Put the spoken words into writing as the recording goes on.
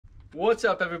What's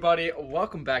up, everybody?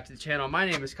 Welcome back to the channel. My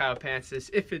name is Kyle Pancis.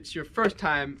 If it's your first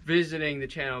time visiting the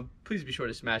channel, please be sure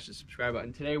to smash the subscribe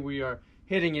button. Today we are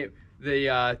hitting it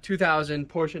the 2000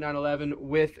 Porsche 911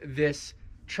 with this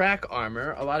track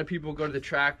armor. A lot of people go to the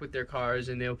track with their cars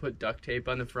and they'll put duct tape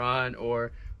on the front,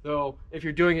 or though if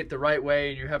you're doing it the right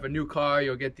way and you have a new car,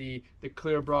 you'll get the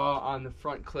clear bra on the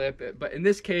front clip. But in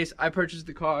this case, I purchased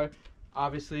the car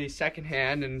obviously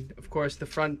secondhand, and of course the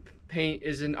front paint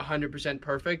isn't 100%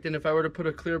 perfect, and if I were to put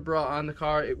a clear bra on the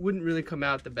car, it wouldn't really come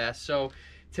out the best. So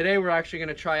today we're actually going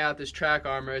to try out this track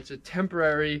armor. It's a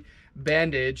temporary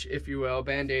bandage, if you will,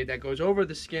 band-aid that goes over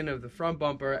the skin of the front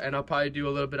bumper, and I'll probably do a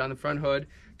little bit on the front hood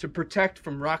to protect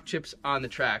from rock chips on the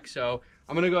track. So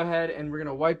I'm going to go ahead and we're going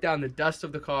to wipe down the dust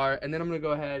of the car, and then I'm going to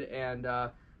go ahead and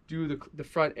do the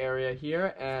front area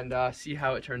here and see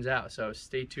how it turns out. So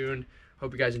stay tuned.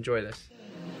 Hope you guys enjoy this.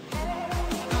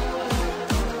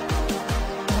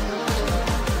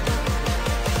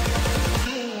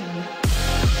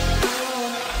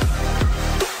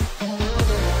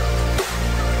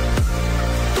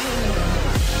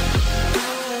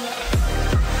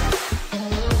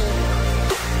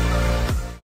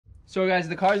 So guys,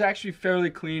 the car is actually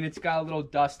fairly clean. It's got a little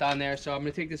dust on there, so I'm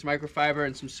gonna take this microfiber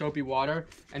and some soapy water,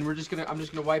 and I'm just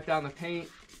gonna wipe down the paint,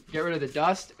 get rid of the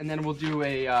dust, and then we'll do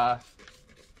a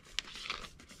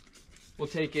we'll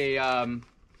take a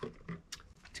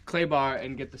clay bar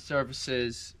and get the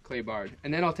surfaces clay barred,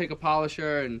 and then I'll take a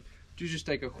polisher and do just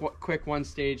like a quick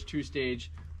 1-stage,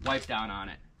 2-stage wipe down on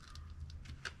it.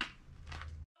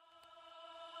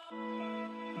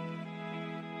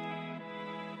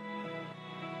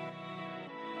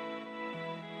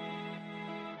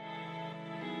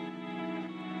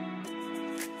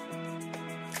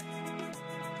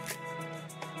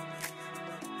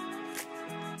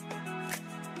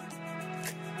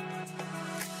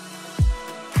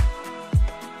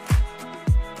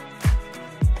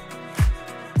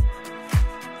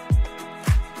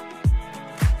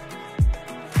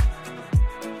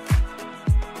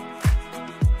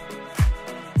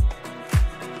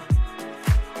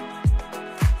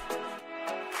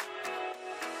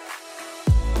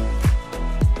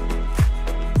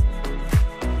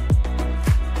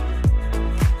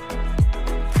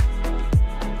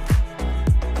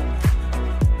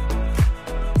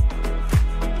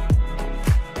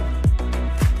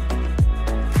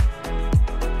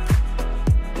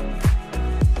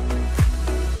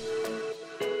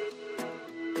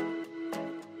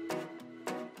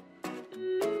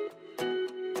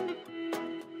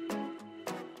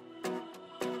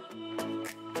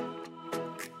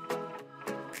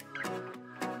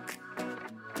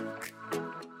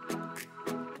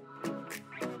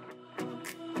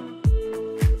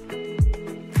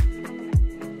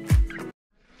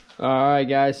 Alright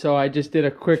guys, so I just did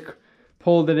a quick,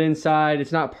 pulled it inside.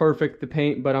 It's not perfect, the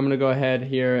paint, but I'm going to go ahead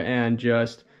here and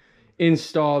just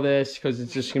install this because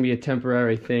it's just going to be a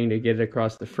temporary thing to get it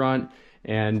across the front.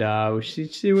 And we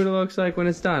should see what it looks like when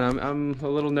it's done. I'm a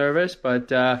little nervous, but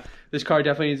this car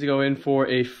definitely needs to go in for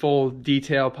a full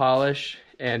detail polish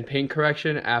and paint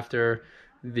correction after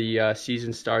the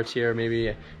season starts here,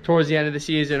 maybe towards the end of the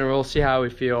season, or we'll see how we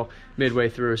feel midway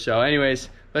through. So anyways,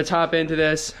 let's hop into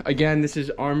this. Again, this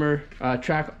is Armour,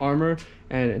 track armor,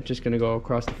 and it's just gonna go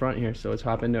across the front here, so let's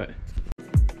hop into it.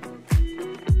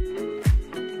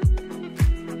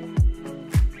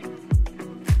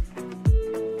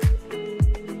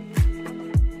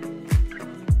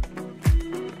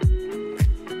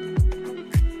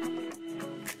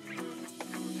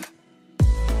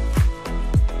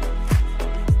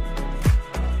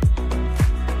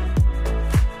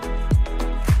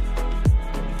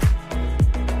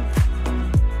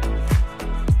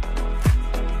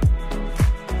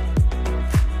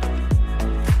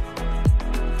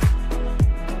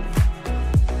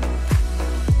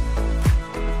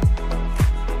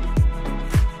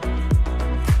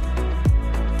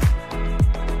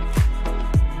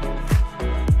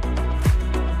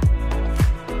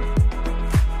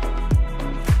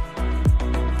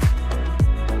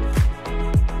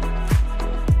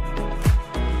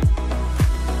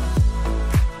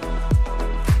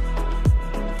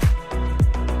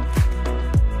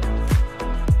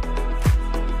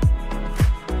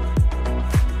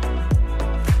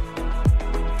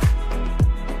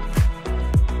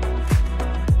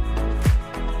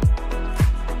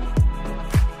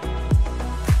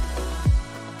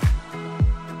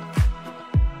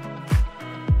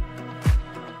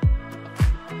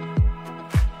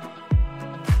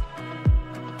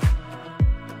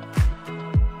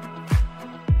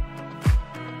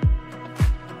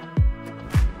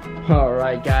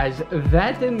 Alright guys,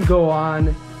 that didn't go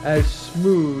on as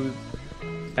smooth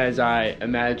as I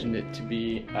imagined it to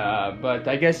be, but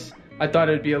I guess I thought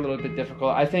it'd be a little bit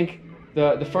difficult. I think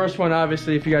the first one,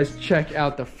 obviously, if you guys check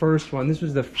out the first one, this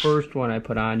was the first one I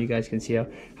put on. You guys can see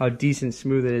how decent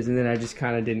smooth it is, and then I just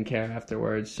kind of didn't care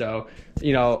afterwards. So,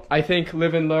 you know, I think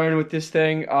live and learn with this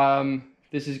thing.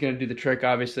 This is going to do the trick,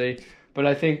 obviously. But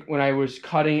I think when I was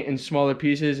cutting it in smaller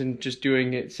pieces and just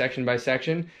doing it section by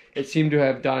section, it seemed to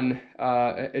have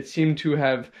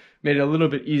made it a little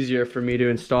bit easier for me to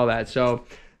install that. So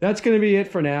that's going to be it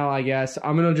for now, I guess.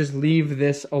 I'm going to just leave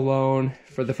this alone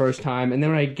for the first time. And then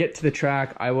when I get to the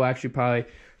track, I will actually probably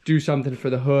do something for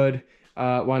the hood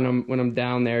when I'm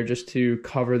down there, just to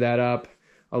cover that up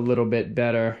a little bit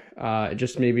better.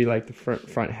 Just maybe like the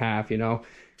front half, you know,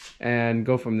 and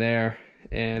go from there.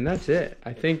 And that's it.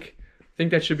 I think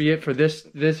that should be it for this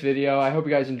video. I hope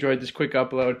you guys enjoyed this quick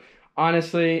upload.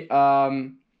 Honestly, not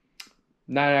an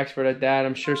expert at that.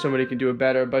 I'm sure somebody can do it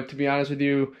better. But to be honest with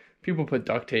you, people put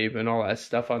duct tape and all that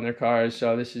stuff on their cars.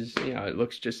 So this is, you know, it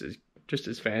looks just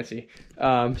as fancy.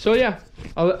 So yeah,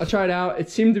 I'll try it out.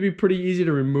 It seemed to be pretty easy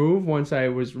to remove once I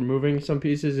was removing some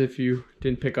pieces, if you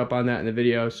didn't pick up on that in the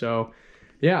video. So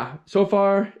yeah, so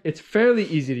far it's fairly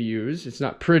easy to use. It's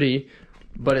not pretty,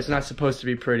 but it's not supposed to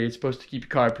be pretty. It's supposed to keep your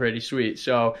car pretty sweet.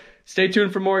 So stay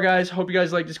tuned for more, guys. Hope you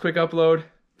guys like this quick upload.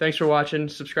 Thanks for watching.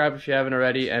 Subscribe if you haven't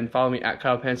already, and follow me at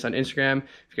Kyle Pancis on Instagram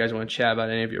if you guys want to chat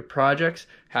about any of your projects.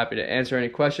 Happy to answer any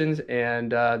questions,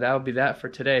 and that'll be that for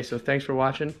today. So thanks for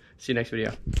watching. See you next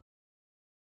video.